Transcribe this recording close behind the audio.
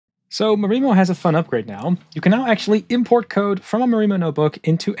So Marimo has a fun upgrade now. You can now actually import code from a Marimo notebook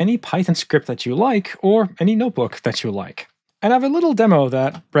into any Python script that you like, or any notebook that you like. And I have a little demo of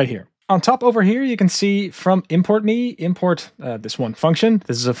that right here. On top over here, you can see from import me, import this one function.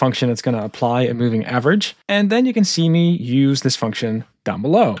 This is a function that's going to apply a moving average. And then you can see me use this function down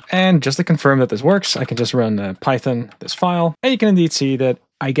below. And just to confirm that this works, I can just run Python this file. And you can indeed see that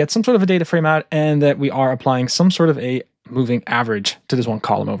I get some sort of a data frame out and that we are applying some sort of a moving average to this one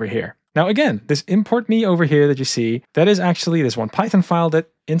column over here. Now again, this import me over here that you see, that is actually this one Python file that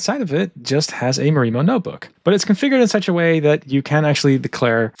inside of it just has a Marimo notebook. But it's configured in such a way that you can actually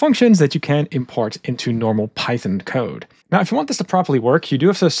declare functions that you can import into normal Python code. Now, if you want this to properly work, you do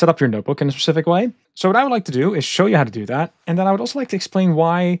have to set up your notebook in a specific way. So what I would like to do is show you how to do that. And then I would also like to explain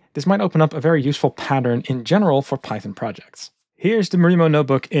why this might open up a very useful pattern in general for Python projects. Here's the Marimo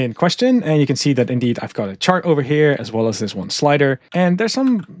notebook in question, and you can see that indeed I've got a chart over here as well as this one slider, and there's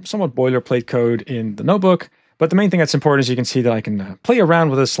some somewhat boilerplate code in the notebook, but the main thing that's important is you can see that I can play around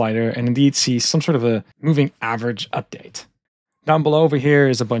with this slider and indeed see some sort of a moving average update. Down below over here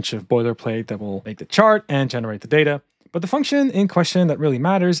is a bunch of boilerplate that will make the chart and generate the data, but the function in question that really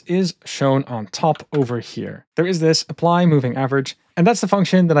matters is shown on top over here. There is this apply moving average, and that's the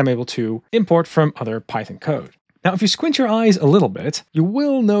function that I'm able to import from other Python code. Now, if you squint your eyes a little bit, you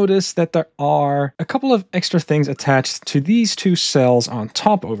will notice that there are a couple of extra things attached to these two cells on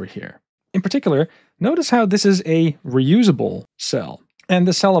top over here. In particular, notice how this is a reusable cell. And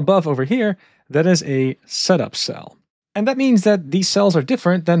the cell above over here, that is a setup cell. And that means that these cells are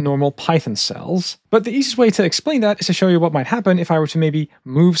different than normal Python cells. But the easiest way to explain that is to show you what might happen if I were to maybe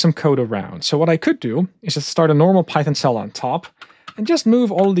move some code around. So what I could do is just start a normal Python cell on top and just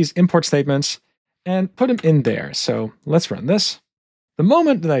move all of these import statements and put them in there. So let's run this. The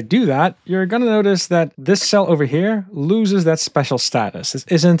moment that I do that, you're going to notice that this cell over here loses that special status. This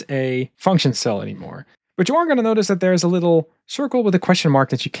isn't a function cell anymore. But you are going to notice that there's a little circle with a question mark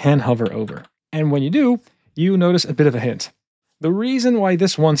that you can hover over. And when you do, you notice a bit of a hint. The reason why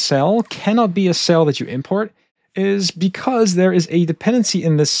this one cell cannot be a cell that you import is because there is a dependency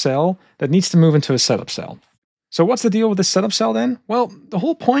in this cell that needs to move into a setup cell. So what's the deal with this setup cell then? Well, the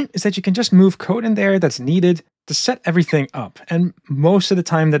whole point is that you can just move code in there that's needed to set everything up. And most of the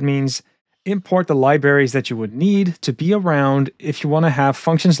time that means import the libraries that you would need to be around if you want to have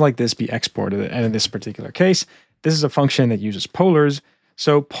functions like this be exported. And in this particular case, this is a function that uses polars.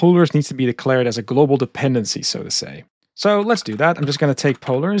 So polars needs to be declared as a global dependency, so to say. So let's do that. I'm just going to take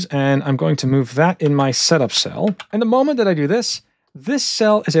polars and I'm going to move that in my setup cell. And the moment that I do this, this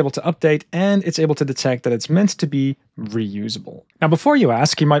cell is able to update and it's able to detect that it's meant to be reusable. Now, before you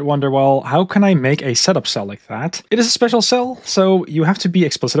ask, you might wonder, well, how can I make a setup cell like that? It is a special cell, so you have to be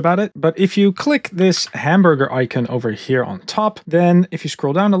explicit about it. But if you click this hamburger icon over here on top, then if you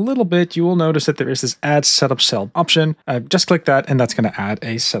scroll down a little bit, you will notice that there is this add setup cell option. Just click that and that's going to add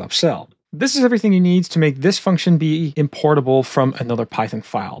a setup cell. This is everything you need to make this function be importable from another Python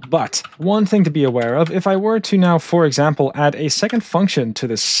file. But one thing to be aware of, if I were to now, for example, add a second function to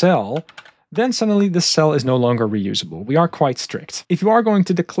this cell, then suddenly this cell is no longer reusable. We are quite strict. If you are going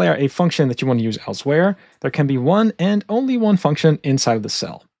to declare a function that you want to use elsewhere, there can be one and only one function inside of the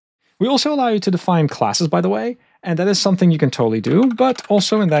cell. We also allow you to define classes, by the way, and that is something you can totally do, but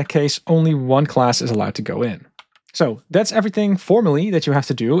also in that case, only one class is allowed to go in. So that's everything formally that you have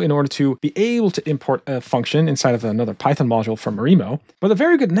to do in order to be able to import a function inside of another Python module from Marimo. But the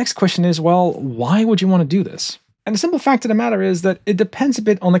very good next question is, well, why would you want to do this? And the simple fact of the matter is that it depends a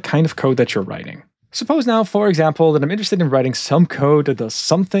bit on the kind of code that you're writing. Suppose now, for example, that I'm interested in writing some code that does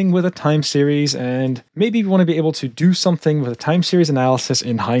something with a time series, and maybe you want to be able to do something with a time series analysis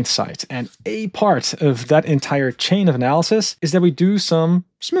in hindsight. And a part of that entire chain of analysis is that we do some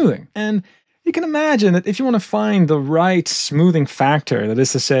smoothing. And you can imagine that if you want to find the right smoothing factor, that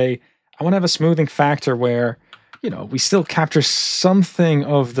is to say, I want to have a smoothing factor where, we still capture something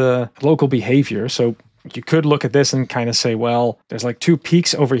of the local behavior. So you could look at this and kind of say, well, there's like two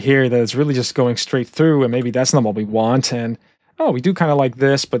peaks over here that is really just going straight through, and maybe that's not what we want. And, oh, we do kind of like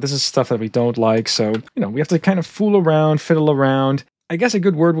this, but this is stuff that we don't like. So, we have to kind of fool around, fiddle around. I guess a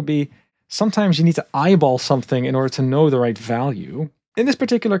good word would be sometimes you need to eyeball something in order to know the right value. In this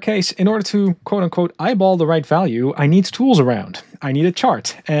particular case, in order to quote-unquote eyeball the right value, I need tools around. I need a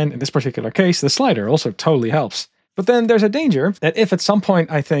chart, and in this particular case, the slider also totally helps. But then there's a danger that if at some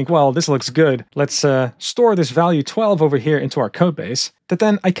point I think, well, this looks good, let's store this value 12 over here into our code base, that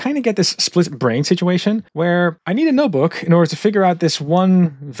then I kind of get this split brain situation where I need a notebook in order to figure out this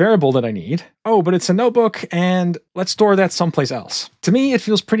one variable that I need. Oh, but it's a notebook and let's store that someplace else. To me, it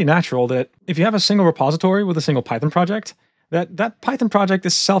feels pretty natural that if you have a single repository with a single Python project, that Python project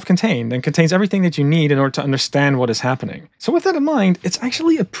is self-contained and contains everything that you need in order to understand what is happening. So with that in mind, it's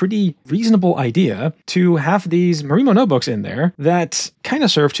actually a pretty reasonable idea to have these Marimo notebooks in there that kind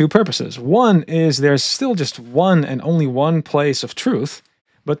of serve two purposes. One is there's still just one and only one place of truth,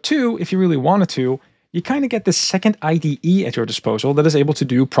 but two, if you really wanted to, you kind of get this second IDE at your disposal that is able to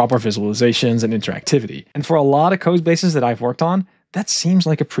do proper visualizations and interactivity. And for a lot of code bases that I've worked on, that seems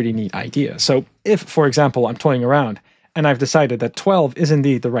like a pretty neat idea. So if, for example, I'm toying around and I've decided that 12 is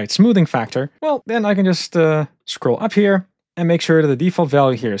indeed the right smoothing factor, well, then I can just scroll up here and make sure that the default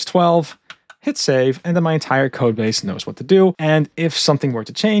value here is 12, hit save, and then my entire code base knows what to do. And if something were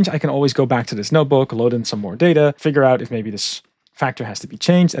to change, I can always go back to this notebook, load in some more data, figure out if maybe this factor has to be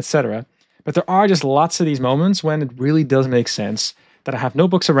changed, etc. But there are just lots of these moments when it really does make sense that I have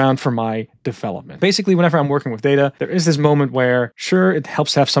notebooks around for my development. Basically, whenever I'm working with data, there is this moment where, sure, it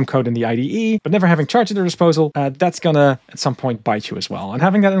helps to have some code in the IDE, but never having charts at your disposal, that's gonna at some point bite you as well. And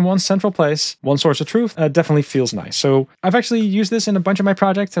having that in one central place, one source of truth, definitely feels nice. So I've actually used this in a bunch of my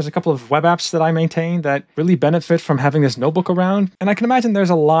projects. There's a couple of web apps that I maintain that really benefit from having this notebook around. And I can imagine there's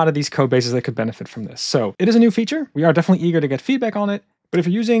a lot of these code bases that could benefit from this. So it is a new feature. We are definitely eager to get feedback on it. But if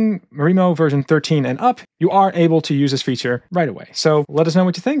you're using Marimo version 13 and up, you are able to use this feature right away. So let us know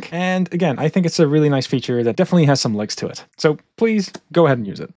what you think. And again, I think it's a really nice feature that definitely has some legs to it. So please go ahead and use it.